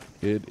forgot.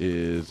 It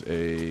is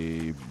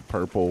a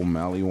purple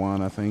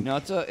Maliwan, I think. No,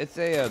 it's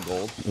a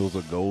gold. It was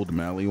a gold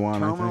Maliwan,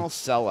 Terminal I think.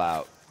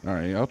 sellout. All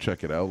right, I'll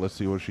check it out. Let's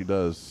see what she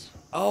does.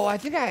 Oh, I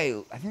think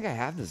I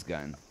have this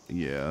gun.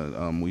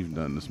 Yeah, we've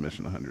done this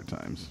mission 100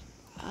 times.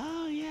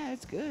 Oh yeah,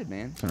 it's good,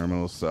 man.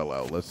 Terminal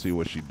sellout. Let's see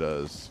what she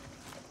does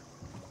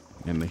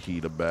in the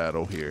heat of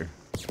battle here.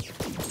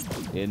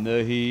 In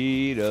the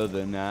heat of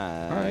the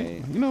night. All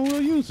right, you know,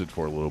 we'll use it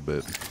for a little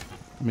bit.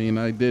 I mean,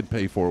 I did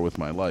pay for it with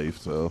my life,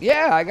 so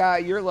Yeah, I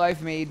got your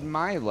life made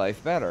my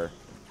life better.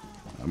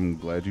 I'm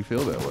glad you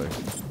feel that way.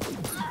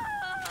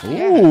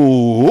 Yeah.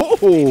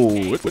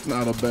 Ooh, it's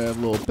not a bad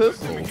little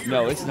pistol.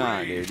 No, it's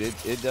not, dude.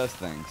 It does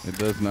things. It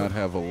does not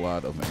have a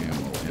lot of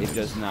ammo in It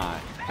does not.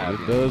 Have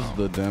It does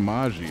the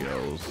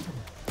Damagios.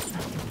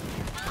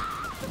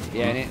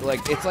 Yeah, and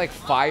it's like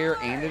fire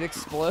and it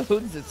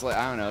explodes. It's like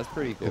I don't know. It's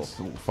pretty cool. It's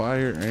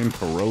fire and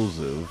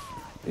corrosive,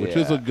 which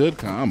is Yeah. a good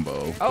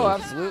combo. Oh,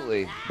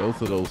 absolutely.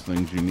 Both of those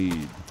things you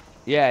need.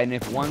 Yeah, and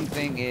if one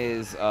thing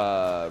is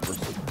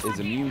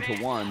immune to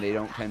one, they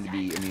don't tend to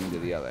be immune to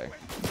the other.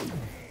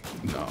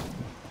 No,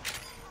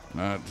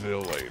 not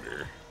till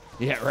later.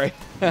 Yeah, right.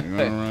 You're gonna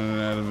run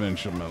it out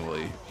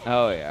eventually.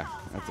 Oh yeah,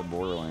 that's a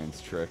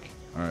Borderlands trick.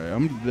 All right,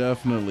 I'm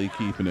definitely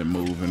keeping it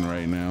moving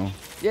right now.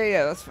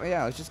 Yeah.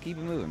 Let's just keep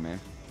it moving, man.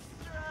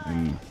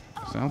 And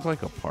it sounds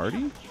like a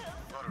party.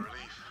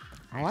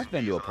 Oh, I've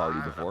been to a party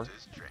before.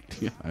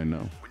 Yeah, I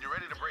know. When you're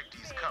ready to break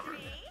these cover,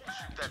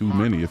 shoot that Too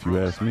many, if you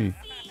ask me.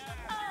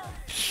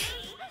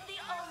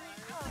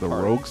 The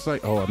rogue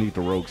site. Oh, I need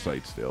the rogue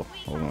site still.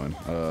 Hold on.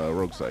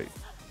 Rogue site.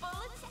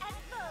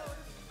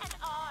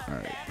 All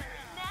right.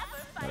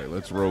 All right,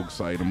 let's rogue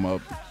site them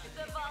up.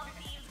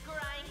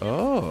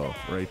 Oh,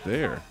 right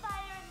there.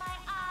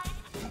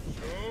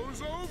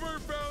 Show's over,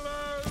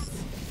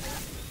 fellas.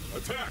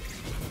 Attack.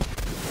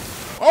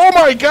 Oh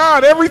my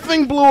God!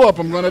 Everything blew up.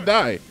 I'm gonna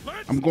die.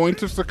 I'm going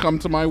to succumb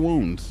to my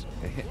wounds.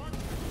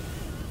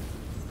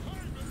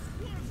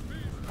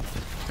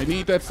 I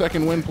need that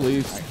second win,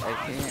 please. I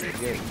can't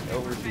get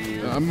over to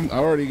you. I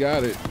already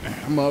got it.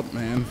 I'm up,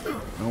 man.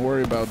 Don't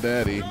worry about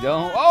daddy.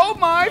 Don't. Oh,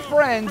 my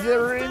friends,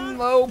 they're in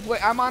low play.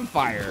 I'm on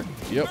fire.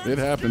 Yep, it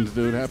happens,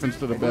 dude. It happens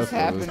to the best of us.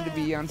 Happen to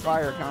be on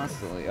fire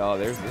constantly. Oh,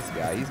 there's this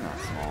guy. He's not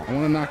small. I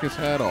want to knock his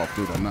hat off,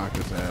 dude. I knocked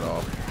his hat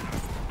off.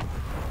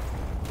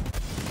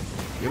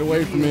 Get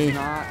away from me. He's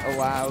not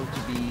allowed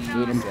to be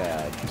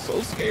sad. I'm so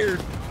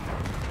scared.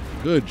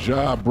 Good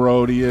job,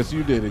 Brodius.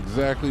 You did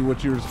exactly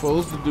what you were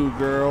supposed to do,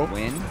 girl.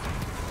 Win?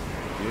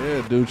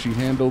 Yeah, dude, she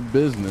handled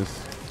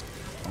business.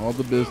 All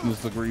the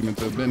business agreements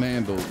have been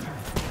handled.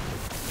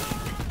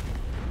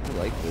 I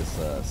like this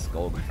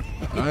skull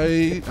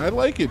grenade. I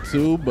like it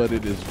too, but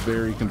it is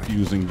very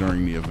confusing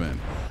during the event.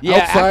 Yeah,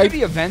 outside, after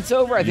the event's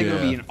over, I think it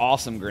would be an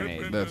awesome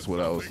grenade. That's what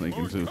I was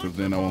thinking too, because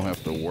then I won't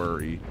have to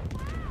worry.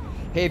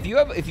 Hey, if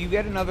you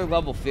get another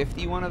level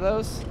 50 one of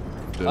those,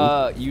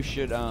 you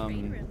should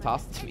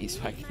toss it to me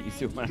so I can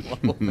use it when I'm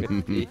level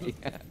 50.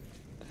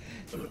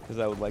 Because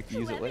I would like to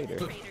use it later.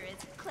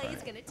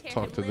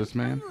 Talk to this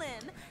man.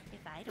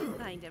 If I don't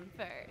find him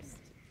first.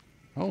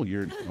 Oh,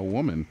 you're a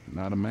woman,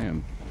 not a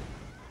man.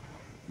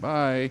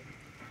 Bye.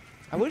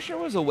 I wish there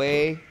was a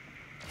way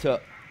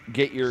to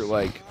get your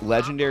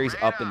legendaries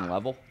up in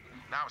level.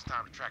 Now it's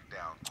time to track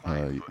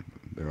down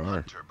there are.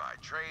 Hunter by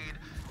trade,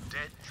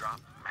 Dead Drop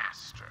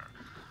Master.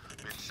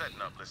 Been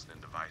setting up listening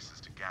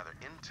devices to gather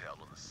intel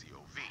on the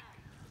COV.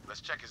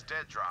 Let's check his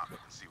dead drop and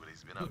see what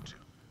he's been up to.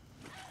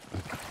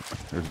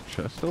 There's a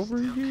chest over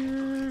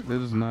here?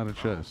 This is not a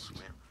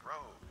chest.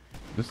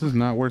 This is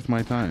not worth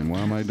my time.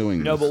 Why am I doing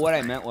this? No, but what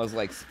I meant was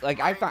I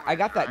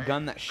got that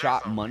gun that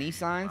shot money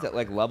signs at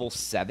level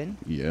 7.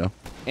 Yeah.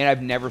 And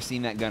I've never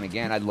seen that gun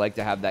again. I'd like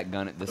to have that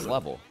gun at this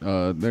level.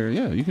 Yeah,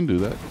 you can do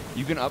that.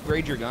 You can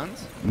upgrade your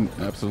guns?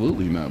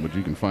 Absolutely not, but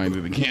you can find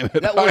it again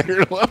at a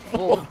higher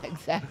level. Well,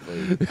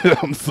 exactly.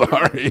 I'm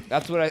sorry.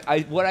 That's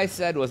what I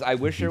said was I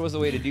wish there was a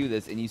way to do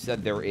this, and you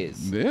said there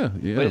is. Yeah.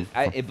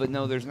 But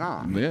no, there's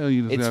not. Yeah,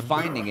 you just it's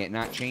finding it,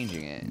 not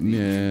changing it.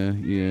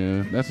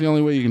 Yeah. That's the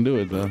only way you can do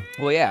it, though.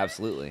 Well, yeah,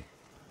 absolutely.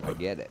 I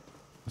get it.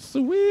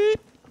 Sweet.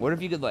 What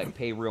if you could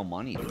pay real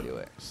money to do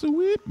it?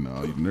 Sweet.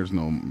 No, there's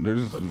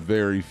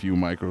very few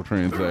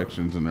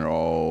microtransactions, and they're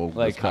all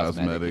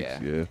cosmetics.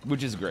 Yeah.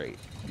 Which is great.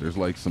 There's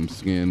some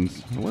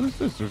skins. What is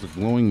this? There's a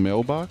glowing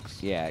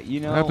mailbox? Yeah,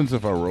 What happens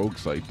if I rogue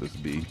site this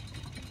bee?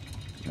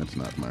 That's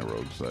not my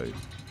rogue site.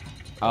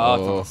 Oh,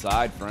 it's on the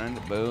side,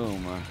 friend.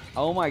 Boom.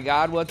 Oh my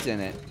God, what's in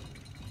it?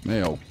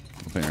 Mail,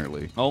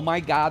 apparently. Oh my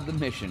God, the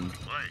mission.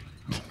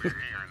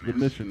 The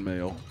mission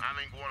mail. I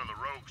think one of the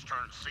rogues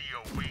turned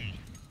COV.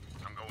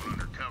 I'm going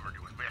undercover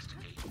to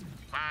investigate.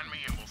 Find me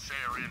and we'll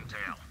share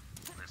intel.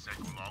 This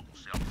echolog will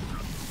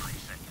self-destruct in 3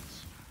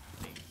 seconds.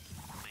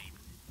 Leave,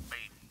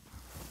 baby.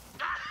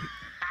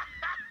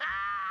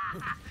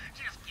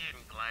 Just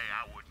kidding, Clay.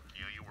 I wouldn't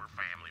kill you. We're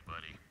family,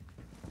 buddy.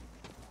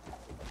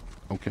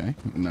 Okay.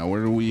 Now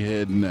where do we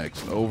head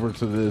next? Over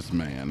to this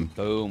man.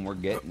 Boom, we're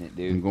getting it,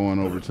 dude. I'm going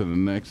over to the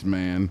next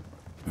man,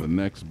 the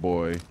next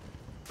boy.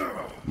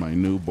 My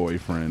new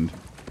boyfriend.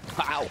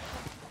 Wow.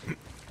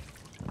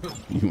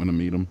 You want to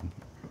meet him?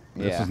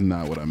 Yeah. This is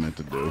not what I meant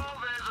to do.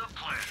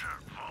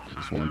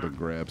 Just wanted to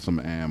grab some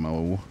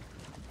ammo.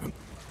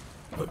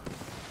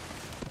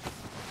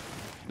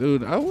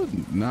 Dude, I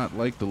would not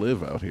like to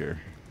live out here.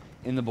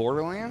 In the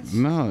Borderlands?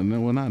 No,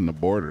 well, not in the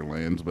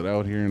Borderlands, but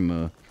out here in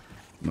the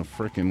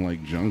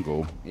frickin'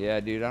 jungle.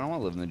 Yeah, dude, I don't want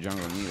to live in the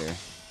jungle either.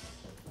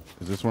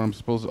 Is this where I'm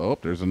supposed to? Oh,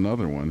 there's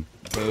another one.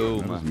 Boom.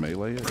 Can I just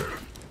melee it?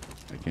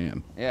 I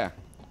can. Yeah.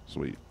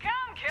 Sweet.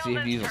 See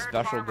if you use a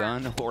special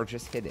gun or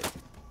just hit it.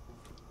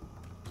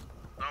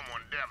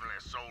 Someone definitely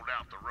sold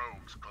out the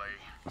rogues, Clay.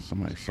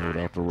 Somebody sold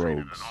out the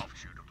rogues. An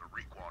offshoot of the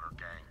Reekwater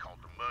gang called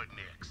the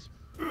Mudnicks.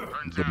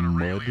 The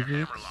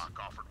Mudnicks?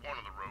 Offered one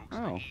of the rogues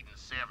the Eden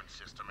 7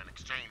 system in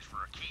exchange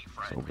for a key It's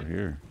fragment. over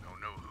here. Don't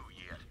know who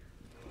yet.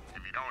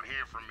 If you don't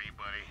hear from me,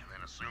 buddy,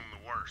 then assume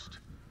the worst.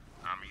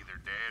 I'm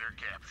either dead or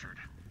captured.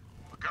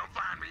 But come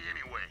find me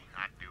anyway.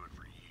 I'd do it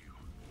for you.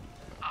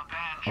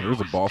 Oh,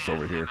 there's a boss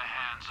over here.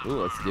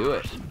 Ooh, let's do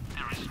it.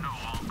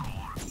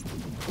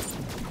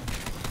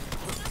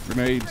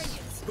 Grenades.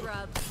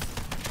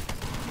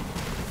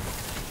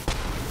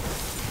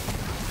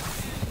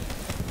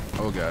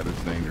 Oh god,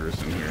 it's dangerous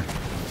in here.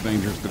 It's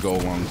dangerous to go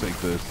along. Take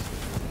this.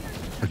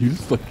 Are you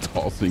just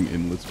tossing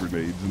endless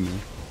grenades in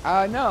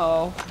there?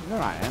 No, they're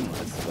not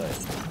endless, but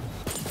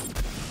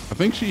I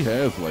think she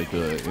has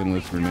a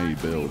endless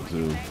grenade build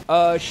too.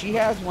 She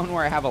has one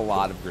where I have a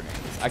lot of grenades.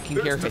 I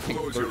can carry, I think,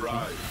 13.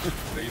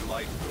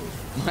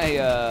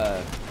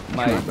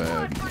 my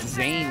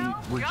Zane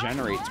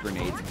regenerates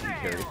grenades and can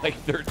carry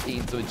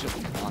 13, so it's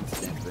just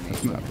constant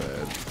grenades. Not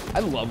bad. I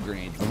love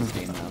grenades in this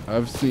game though.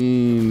 I've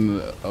seen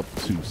up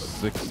to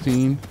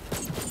 16.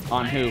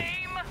 On who?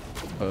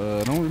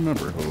 I don't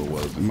remember who it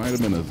was. It might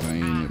have been a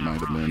Zane. It might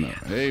have been a...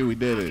 Hey, we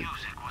did it.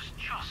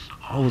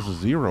 Oh, it was a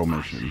 0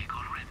 mission.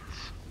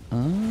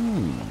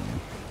 Oh.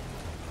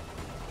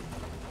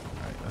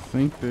 I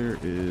think there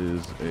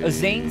is A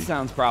Zane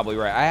sounds probably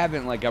right. I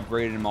haven't like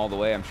upgraded him all the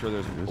way. I'm sure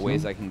there's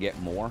ways I can get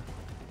more.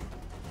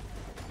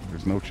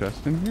 There's no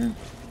chest in here?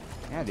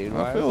 Yeah, dude.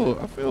 I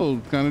feel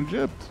kind of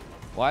gypped.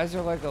 Why is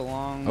there like a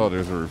long... Oh,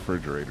 there's a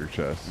refrigerator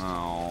chest.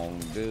 Oh,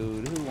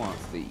 dude. Who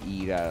wants to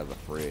eat out of the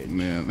fridge?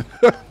 Man,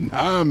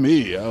 not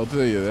me. I'll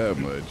tell you that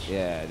much.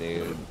 Yeah,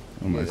 dude.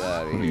 What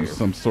are you,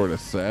 some sort of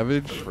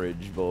savage?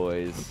 Fridge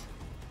boys.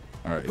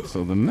 All right,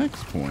 so the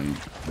next point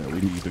that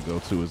we need to go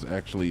to is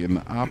actually in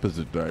the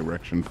opposite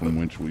direction from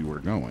which we were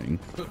going.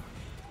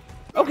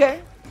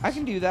 Okay, I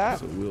can do that.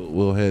 So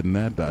we'll head in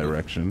that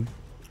direction.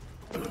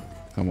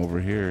 Come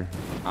over here.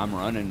 I'm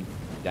running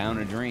down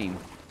a dream.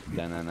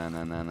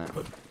 Da-na-na-na-na-na.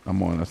 I'm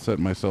gonna set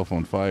myself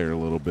on fire a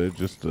little bit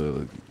just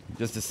to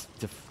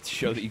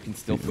show that you can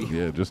still feel.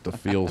 Yeah, just to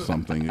feel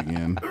something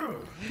again.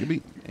 Give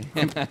me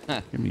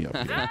up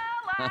here.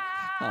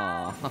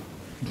 Aw.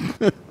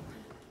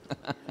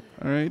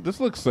 All right, this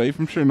looks safe.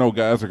 I'm sure no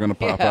guys are gonna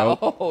pop out.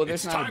 Oh,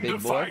 there's not a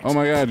big boy. Oh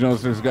my God,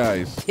 Jonas, there's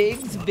guys.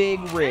 Pig's big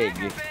rig.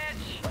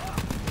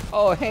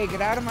 Oh, hey,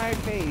 get out of my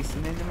face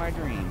and into my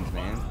dreams,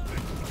 man.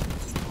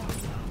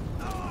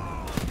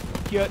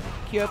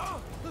 Cute.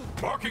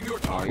 Marking your Oh,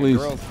 target. your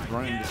girl's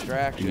running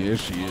distraction. Yeah,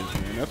 she is,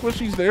 man. That's what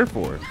she's there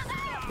for.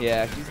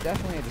 Yeah, she's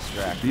definitely a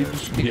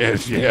distractor. Yeah.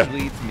 She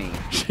leads me.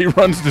 She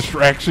runs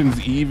distractions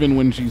even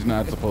when she's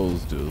not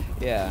supposed to.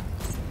 Yeah.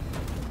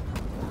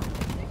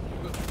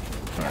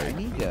 All right.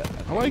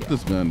 I like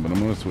this gun, but I'm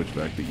gonna switch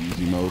back to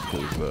easy mode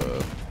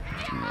because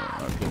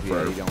I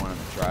prefer. You don't want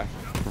to try.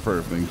 Prefer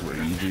if things were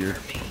easier.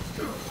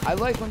 I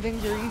like when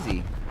things are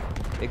easy,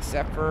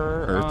 except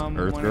for Earth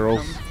when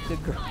Girls. It comes to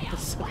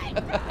girls.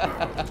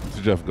 It's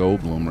Jeff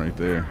Goldblum right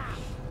there.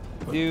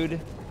 Dude.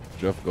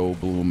 Jeff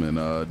Goldblum and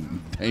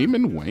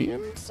Damon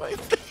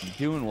Wayans.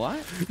 Doing what?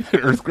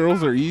 Earth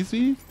Girls are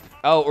easy.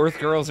 Oh, Earth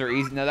Girls are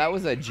easy. No, that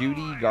was a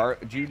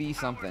Judy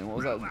something. What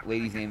was that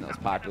lady's name that was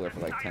popular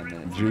for like 10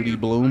 minutes? Judy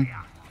Bloom?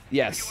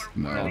 Yes.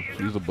 No,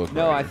 she's a book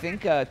No, writer. I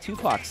think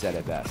Tupac said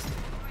it best.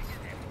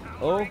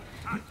 Oh.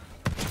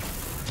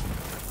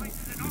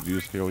 Did you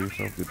just kill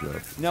yourself? Good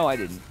job. No, I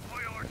didn't.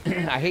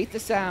 I hate the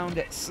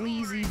sound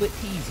sleazy but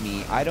tease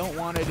me. I don't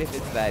want it if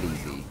it's that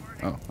easy.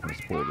 Oh, let's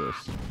pull this.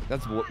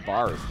 That's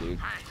bars, dude.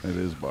 It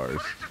is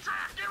bars.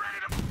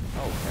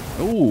 Oh,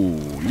 okay.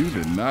 Ooh, you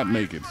did not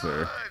make it,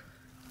 sir.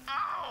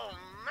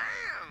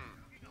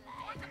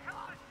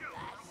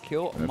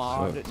 Kill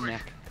Mod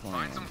Neck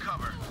Clan.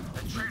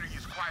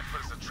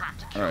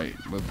 Alright,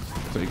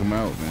 let's take him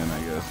out, man, I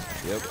guess.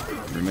 Yep.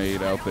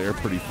 Grenade out there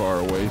pretty far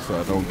away so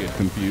I don't get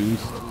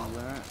confused.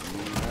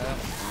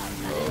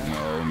 Oh,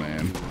 no,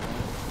 man.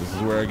 This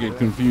is where I get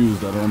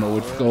confused. I don't know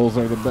which skulls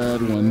are the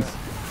bad ones.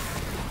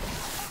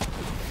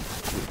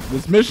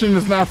 This mission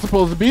is not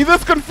supposed to be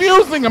this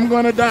confusing. I'm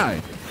going to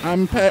die.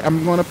 I'm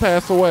going to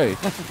pass away.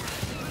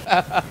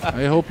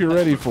 I hope you're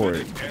ready for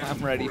it. I'm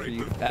ready for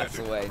you to pass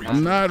away.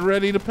 I'm not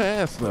ready to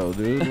pass, though,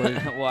 dude.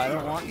 Like, well, I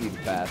don't want you to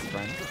pass,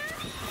 friend.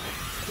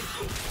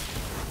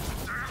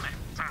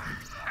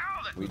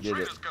 We did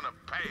it.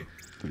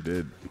 We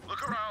did.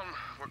 Look around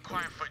where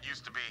Quietfoot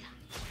used to be.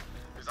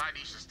 His ID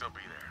should still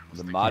be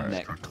there. The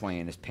Modneck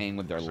clan is paying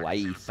with their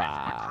life.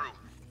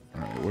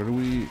 Alright, where do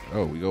we...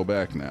 Oh, we go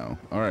back now.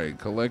 Alright,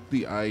 collect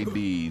the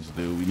IDs,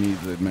 dude. We need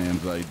that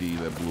man's ID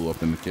that blew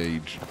up in the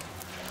cage.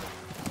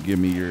 Give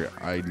me your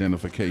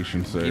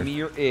identification, sir. Give me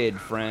your id,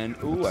 friend.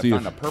 Ooh, I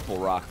found a purple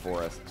rock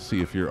for us.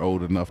 See if you're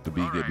old enough to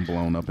be getting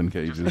blown up in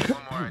cages.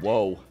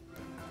 Whoa.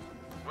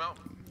 Well,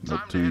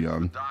 Look too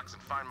young. docks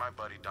and find my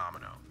buddy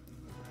Domino.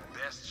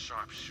 Best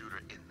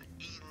sharpshooter in the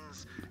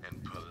Edens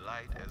and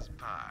polite as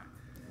pie.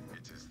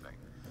 It's his thing.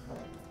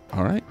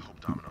 Alright. Hope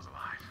Domino's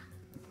alive.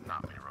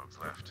 Not many rogues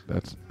left.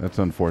 That's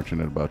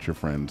unfortunate about your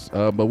friends.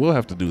 But we'll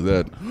have to do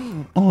that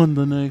on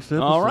the next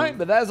episode. All right,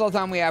 but that is all the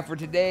time we have for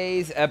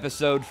today's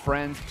episode,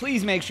 friends.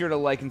 Please make sure to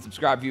like and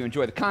subscribe if you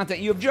enjoy the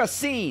content you have just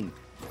seen.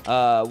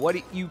 What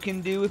you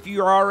can do if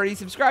you're already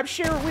subscribed,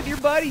 share it with your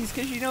buddies,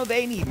 because you know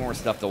they need more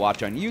stuff to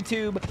watch on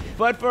YouTube.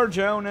 But for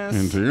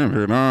Jonas, we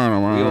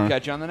will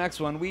catch you on the next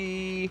one.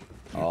 We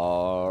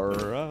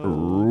are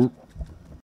out.